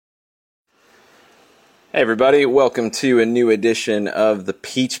Hey everybody, welcome to a new edition of the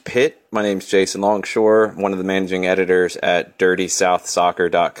Peach Pit. My name's Jason Longshore, one of the managing editors at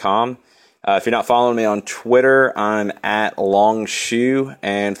DirtySouthSoccer.com. If you're not following me on Twitter, I'm at Longshoe,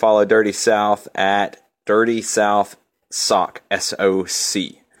 and follow Dirty South at Dirty South Soc,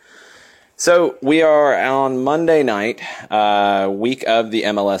 S-O-C. So we are on Monday night, week of the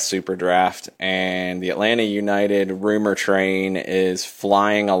MLS SuperDraft, and the Atlanta United rumor train is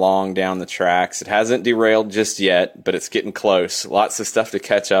flying along down the tracks. It hasn't derailed just yet, but it's getting close. Lots of stuff to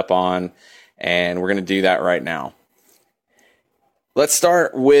catch up on, and we're going to do that right now. Let's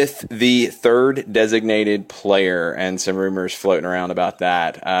start with the third designated player and some rumors floating around about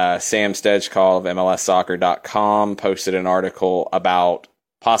that. Sam Stejkal of MLSsoccer.com posted an article about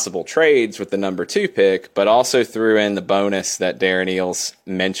possible trades with the number 2 pick, but also threw in the bonus that Darren Eales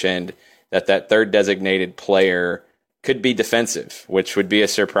mentioned that third designated player could be defensive, which would be a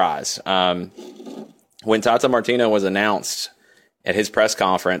surprise. When Tata Martino was announced at his press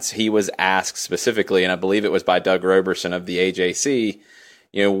conference, he was asked specifically, and I believe it was by Doug Roberson of the AJC,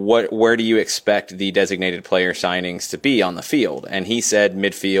 where do you expect the designated player signings to be on the field? And he said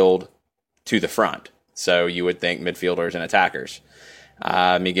midfield to the front. So you would think midfielders and attackers.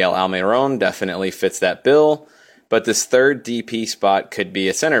 Miguel Almiron definitely fits that bill, but this third DP spot could be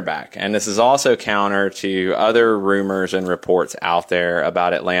a center back. And this is also counter to other rumors and reports out there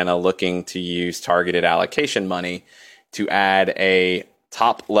about Atlanta looking to use targeted allocation money to add a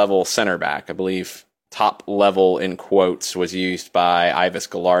top-level center back. I believe top level in quotes was used by Ivis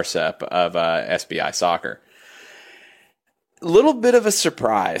Galarsep of SBI Soccer. Little bit of a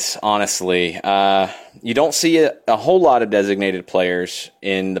surprise, honestly. You don't see a whole lot of designated players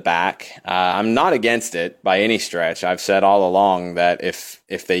in the back. I'm not against it by any stretch. I've said all along that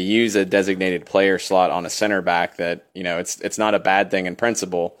if they use a designated player slot on a center back, that it's not a bad thing in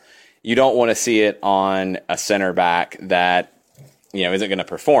principle. You don't want to see it on a center back that isn't going to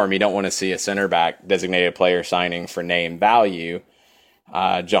perform. You don't want to see a center back designated player signing for name value.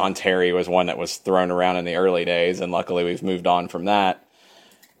 John Terry was one that was thrown around in the early days, and luckily we've moved on from that.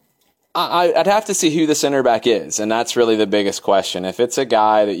 I'd have to see who the center back is, and that's really the biggest question. If it's a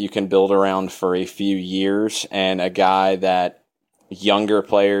guy that you can build around for a few years and a guy that younger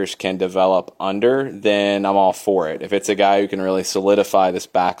players can develop under, then I'm all for it. If it's a guy who can really solidify this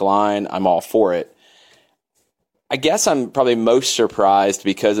back line, I'm all for it. I guess I'm probably most surprised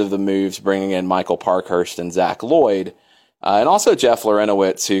because of the moves bringing in Michael Parkhurst and Zach Lloyd, and also Jeff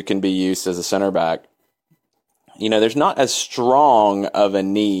Lorenowitz, who can be used as a center back. There's not as strong of a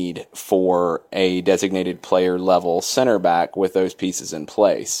need for a designated player level center back with those pieces in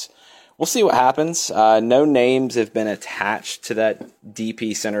place. We'll see what happens. No names have been attached to that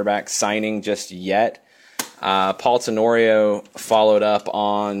DP center back signing just yet. Paul Tenorio followed up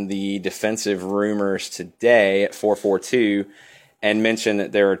on the defensive rumors today at 442 and mentioned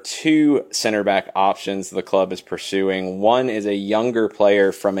that there are 2 center back options the club is pursuing. One is a younger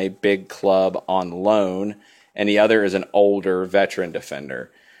player from a big club on loan, and the other is an older veteran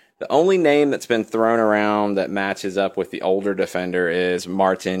defender. The only name that's been thrown around that matches up with the older defender is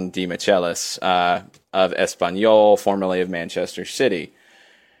Martin Di Michelis of Espanyol, formerly of Manchester City.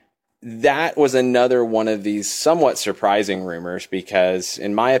 That was another one of these somewhat surprising rumors because,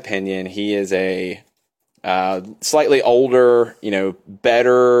 in my opinion, he is a slightly older,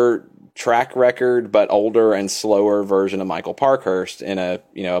 better track record, but older and slower version of Michael Parkhurst in a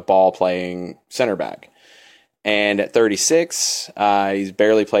ball-playing center back. And at 36, he's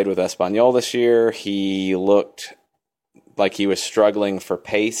barely played with Espanyol this year. He looked like he was struggling for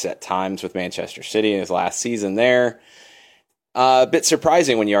pace at times with Manchester City in his last season there. A bit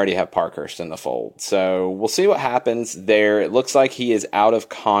surprising when you already have Parkhurst in the fold. So we'll see what happens there. It looks like he is out of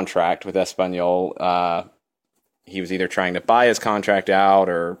contract with Espanyol. He was either trying to buy his contract out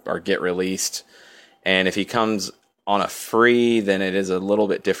or get released. And if he comes on a free, then it is a little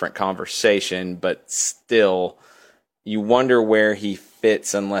bit different conversation. But still, you wonder where he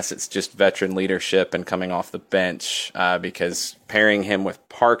fits unless it's just veteran leadership and coming off the bench. Because pairing him with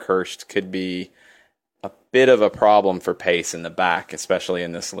Parkhurst could be a bit of a problem for pace in the back, especially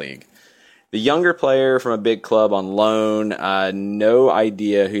in this league. The younger player from a big club on loan, no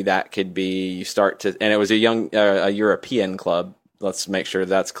idea who that could be. And it was a European club. Let's make sure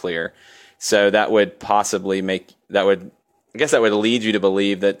that's clear. So that would possibly that would lead you to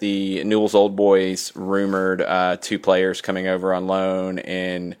believe that the Newell's Old Boys rumored 2 players coming over on loan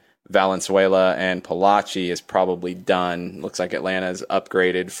in Valenzuela and Palaci is probably done. Looks like Atlanta's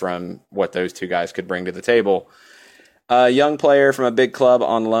upgraded from what those 2 guys could bring to the table. A young player from a big club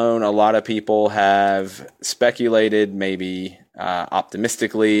on loan. A lot of people have speculated, maybe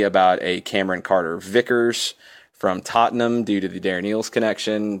optimistically, about a Cameron Carter-Vickers from Tottenham due to the Darren Eales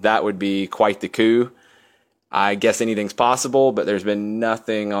connection. That would be quite the coup. I guess anything's possible, but there's been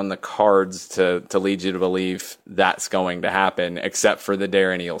nothing on the cards to lead you to believe that's going to happen, except for the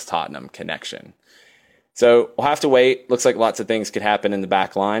Darren Eales Tottenham connection. So we'll have to wait. Looks like lots of things could happen in the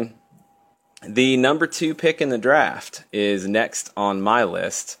back line. The number 2 pick in the draft is next on my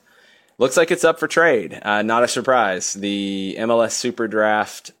list. Looks like it's up for trade. Not a surprise. The MLS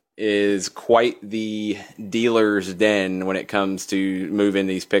SuperDraft is quite the dealer's den when it comes to moving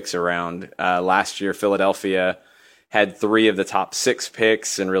these picks around. Last year, Philadelphia had 3 of the top 6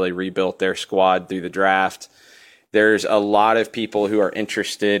 picks and really rebuilt their squad through the draft. There's a lot of people who are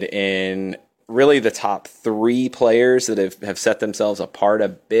interested in really the top 3 players that have set themselves apart a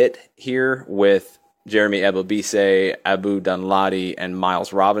bit here, with Jeremy Ebobisse, Abu Danladi, and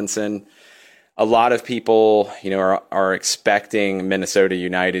Miles Robinson. A lot of people, are expecting Minnesota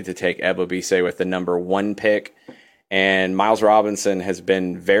United to take Ebobisse with the number 1 pick, and Miles Robinson has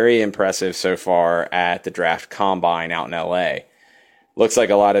been very impressive so far at the draft combine out in LA. Looks like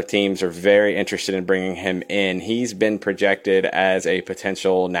a lot of teams are very interested in bringing him in. He's been projected as a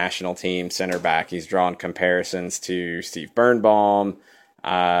potential national team center back. He's drawn comparisons to Steve Birnbaum.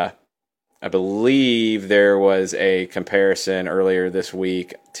 I believe there was a comparison earlier this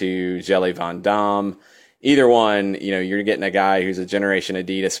week to Jelly Van Dam. Either one, you're getting a guy who's a Generation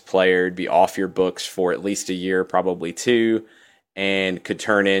Adidas player, be off your books for at least a year, probably 2, and could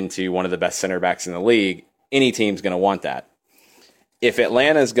turn into one of the best center backs in the league. Any team's going to want that. If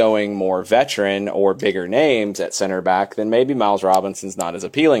Atlanta's going more veteran or bigger names at center back, then maybe Miles Robinson's not as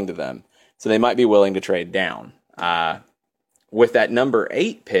appealing to them. So they might be willing to trade down. With that number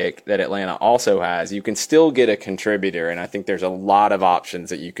 8 pick that Atlanta also has, you can still get a contributor, and I think there's a lot of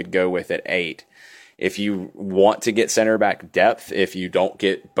options that you could go with at 8. If you want to get center back depth, if you don't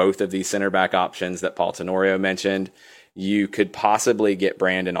get both of these center back options that Paul Tenorio mentioned, you could possibly get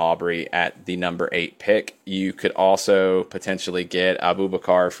Brandon Aubrey at the number 8 pick. You could also potentially get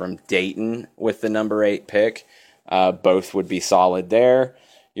Abubakar from Dayton with the number 8 pick. Both would be solid there.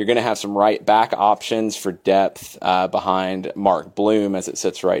 You're going to have some right back options for depth behind Mark Bloom as it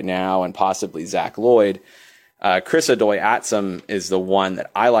sits right now, and possibly Zach Lloyd. Chris Adoy-Atsum is the one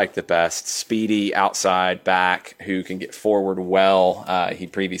that I like the best. Speedy outside back who can get forward well. He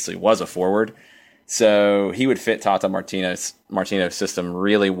previously was a forward. So he would fit Tata Martino's system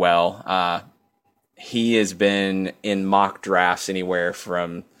really well. He has been in mock drafts anywhere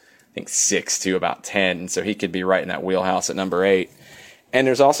from, I think, 6 to about 10. So he could be right in that wheelhouse at number 8. And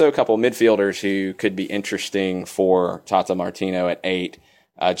there's also a couple midfielders who could be interesting for Tata Martino at 8.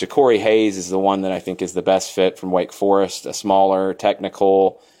 Ja'Cory Hayes is the one that I think is the best fit from Wake Forest, a smaller,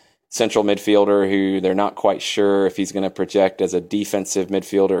 technical central midfielder who they're not quite sure if he's going to project as a defensive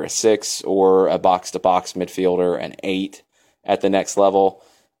midfielder, a 6, or a box-to-box midfielder, an 8 at the next level.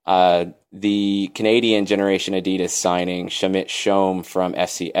 The Canadian Generation Adidas signing, Shamit Shome from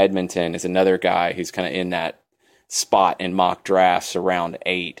FC Edmonton, is another guy who's kind of in that spot in mock drafts around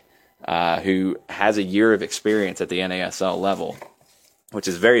 8, who has a year of experience at the NASL level, which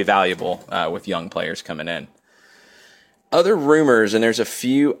is very valuable with young players coming in. Other rumors, and there's a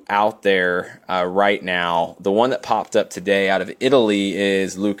few out there right now. The one that popped up today out of Italy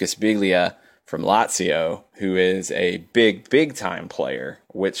is Lucas Biglia from Lazio, who is a big-time player,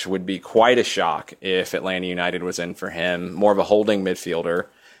 which would be quite a shock if Atlanta United was in for him. More of a holding midfielder.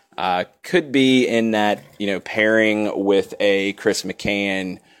 Could be in that, pairing with a Chris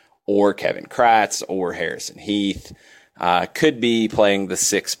McCann or Kevin Kratz or Harrison Heath. Could be playing the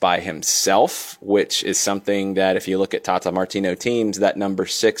 6 by himself, which is something that if you look at Tata Martino teams, that number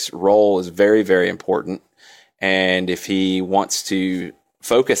 6 role is very, very important. And if he wants to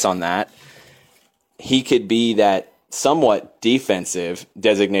focus on that, he could be that somewhat defensive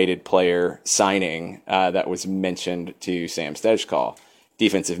designated player signing that was mentioned to Sam Stejskal.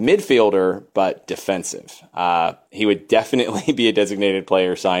 Defensive midfielder, but defensive. He would definitely be a designated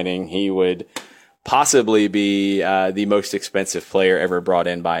player signing. He would possibly be the most expensive player ever brought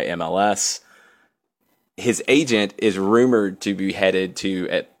in by MLS. His agent is rumored to be headed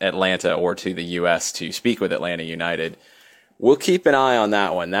to Atlanta or to the U.S. to speak with Atlanta United. We'll keep an eye on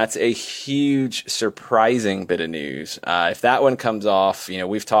that one. That's a huge, surprising bit of news. If that one comes off,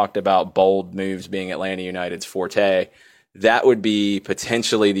 we've talked about bold moves being Atlanta United's forte. That would be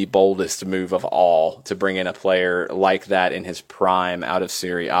potentially the boldest move of all, to bring in a player like that in his prime out of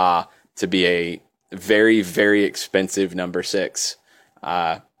Serie A to be a very, very expensive number 6.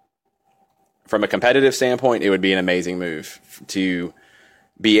 from a competitive standpoint, it would be an amazing move to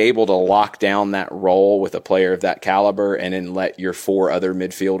be able to lock down that role with a player of that caliber and then let your 4 other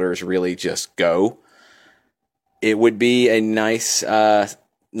midfielders really just go. It would be a nice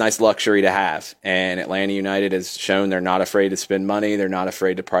luxury to have. And Atlanta United has shown they're not afraid to spend money. They're not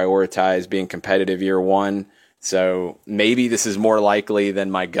afraid to prioritize being competitive year one. So maybe this is more likely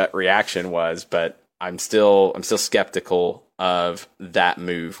than my gut reaction was, but I'm still skeptical of that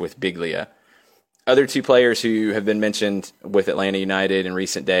move with Biglia. Other 2 players who have been mentioned with Atlanta United in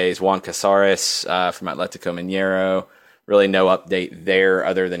recent days, Juan Cazares from Atletico Mineiro. Really no update there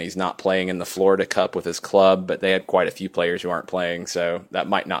other than he's not playing in the Florida Cup with his club, but they had quite a few players who aren't playing, so that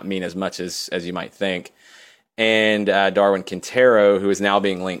might not mean as much as you might think. And Darwin Quintero, who is now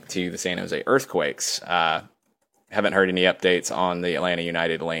being linked to the San Jose Earthquakes. Haven't heard any updates on the Atlanta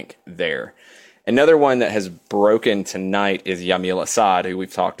United link there. Another one that has broken tonight is Yamil Asad, who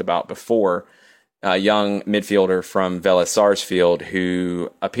we've talked about before. A young midfielder from Vélez Sarsfield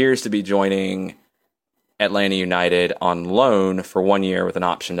who appears to be joining Atlanta United on loan for 1 year with an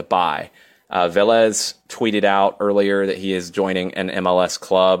option to buy. Vélez tweeted out earlier that he is joining an MLS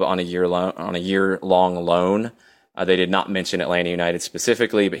club on a year-long loan. They did not mention Atlanta United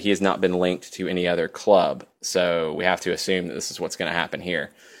specifically, but he has not been linked to any other club. So we have to assume that this is what's going to happen here.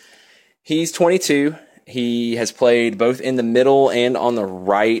 He's 22. He has played both in the middle and on the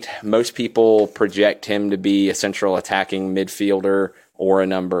right. Most people project him to be a central attacking midfielder or a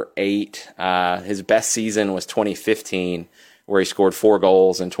number 8. His best season was 2015, where he scored 4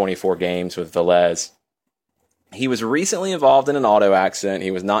 goals in 24 games with Vélez. He was recently involved in an auto accident.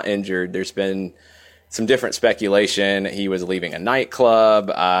 He was not injured. There's been some different speculation. He was leaving a nightclub.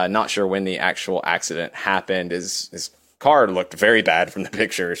 Not sure when the actual accident happened. His car looked very bad from the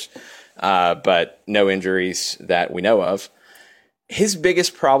pictures. But no injuries that we know of. His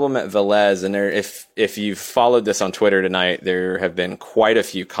biggest problem at Vélez, and if you've followed this on Twitter tonight, there have been quite a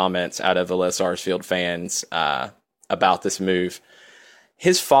few comments out of Vélez Sarsfield fans about this move.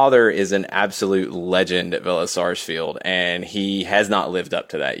 His father is an absolute legend at Vélez Sarsfield, and he has not lived up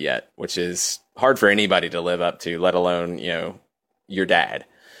to that yet, which is hard for anybody to live up to, let alone, your dad.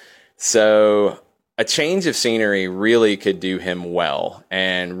 So a change of scenery really could do him well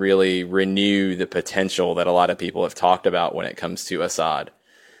and really renew the potential that a lot of people have talked about when it comes to Asad.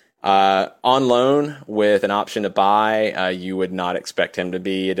 On loan with an option to buy, you would not expect him to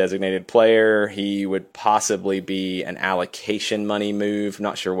be a designated player. He would possibly be an allocation money move.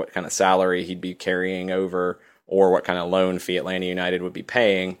 Not sure what kind of salary he'd be carrying over or what kind of loan fee Atlanta United would be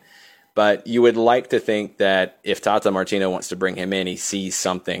paying. But you would like to think that if Tata Martino wants to bring him in, he sees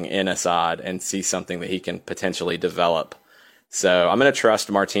something in Asad and sees something that he can potentially develop. So I'm going to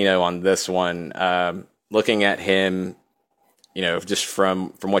trust Martino on this one. Looking at him, just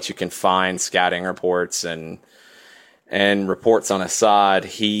from what you can find, scouting reports and reports on Asad,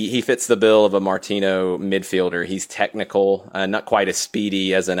 he fits the bill of a Martino midfielder. He's technical, not quite as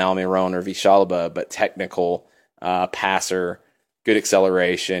speedy as an Almiron or Villalba, but technical, passer. Good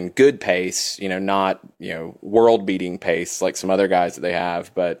acceleration, good pace, not, world-beating pace like some other guys that they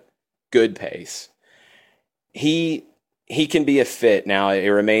have, but good pace. He can be a fit. Now, it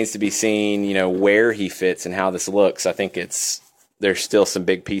remains to be seen, where he fits and how this looks. I think there's still some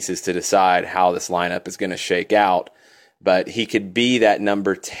big pieces to decide how this lineup is going to shake out, but he could be that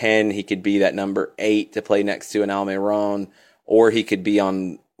number 10, he could be that number 8 to play next to an Almiron, or he could be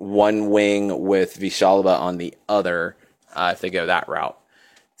on one wing with Villalba on the other, if they go that route.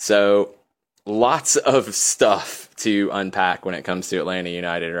 So lots of stuff to unpack when it comes to Atlanta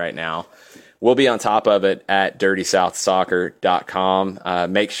United right now. We'll be on top of it at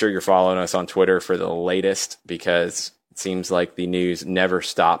dirtysouthsoccer.com. Make sure you're following us on Twitter for the latest, because it seems like the news never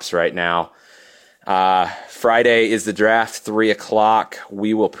stops right now. Friday is the draft, 3:00.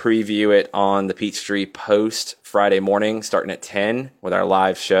 We will preview it on the Peachtree Post Friday morning, starting at 10 with our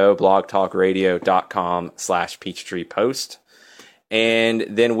live show, blogtalkradio.com/Peachtree Post. And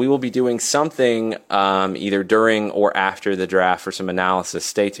then we will be doing something either during or after the draft for some analysis.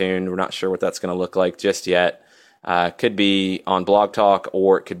 Stay tuned. We're not sure what that's going to look like just yet. Could be on Blog Talk,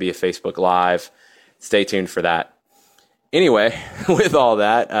 or it could be a Facebook Live. Stay tuned for that. Anyway, with all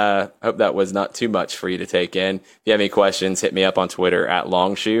that, I hope that was not too much for you to take in. If you have any questions, hit me up on Twitter at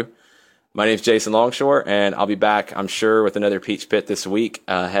Longshoe. My name is Jason Longshore, and I'll be back, I'm sure, with another Peach Pit this week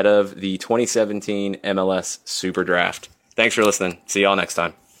ahead of the 2017 MLS SuperDraft. Thanks for listening. See y'all next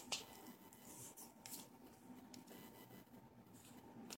time.